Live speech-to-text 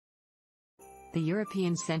The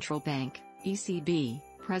European Central Bank, ECB,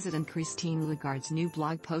 President Christine Lagarde's new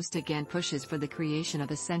blog post again pushes for the creation of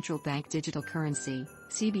a central bank digital currency,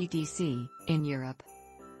 CBDC, in Europe.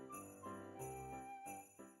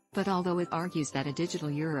 But although it argues that a digital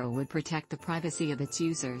euro would protect the privacy of its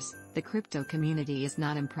users, the crypto community is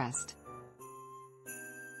not impressed.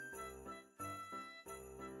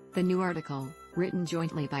 The new article, written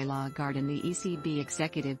jointly by Lagarde and the ECB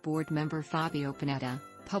Executive Board member Fabio Panetta,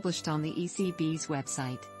 published on the ECB's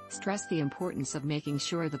website, stressed the importance of making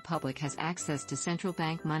sure the public has access to central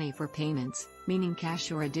bank money for payments, meaning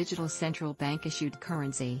cash or a digital central bank-issued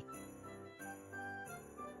currency.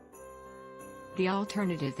 The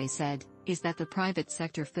alternative, they said, is that the private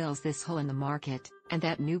sector fills this hole in the market, and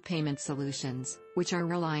that new payment solutions, which are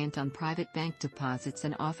reliant on private bank deposits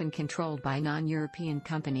and often controlled by non-European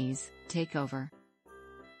companies, take over.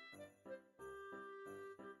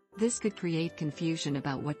 This could create confusion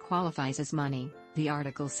about what qualifies as money, the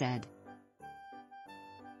article said.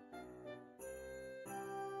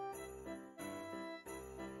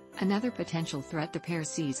 Another potential threat the pair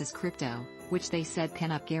sees is crypto, which they said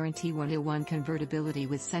cannot guarantee one-to-one convertibility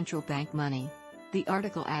with central bank money. The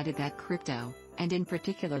article added that crypto, and in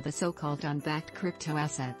particular the so-called unbacked crypto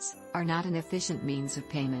assets, are not an efficient means of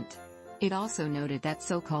payment. It also noted that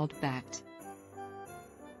so-called backed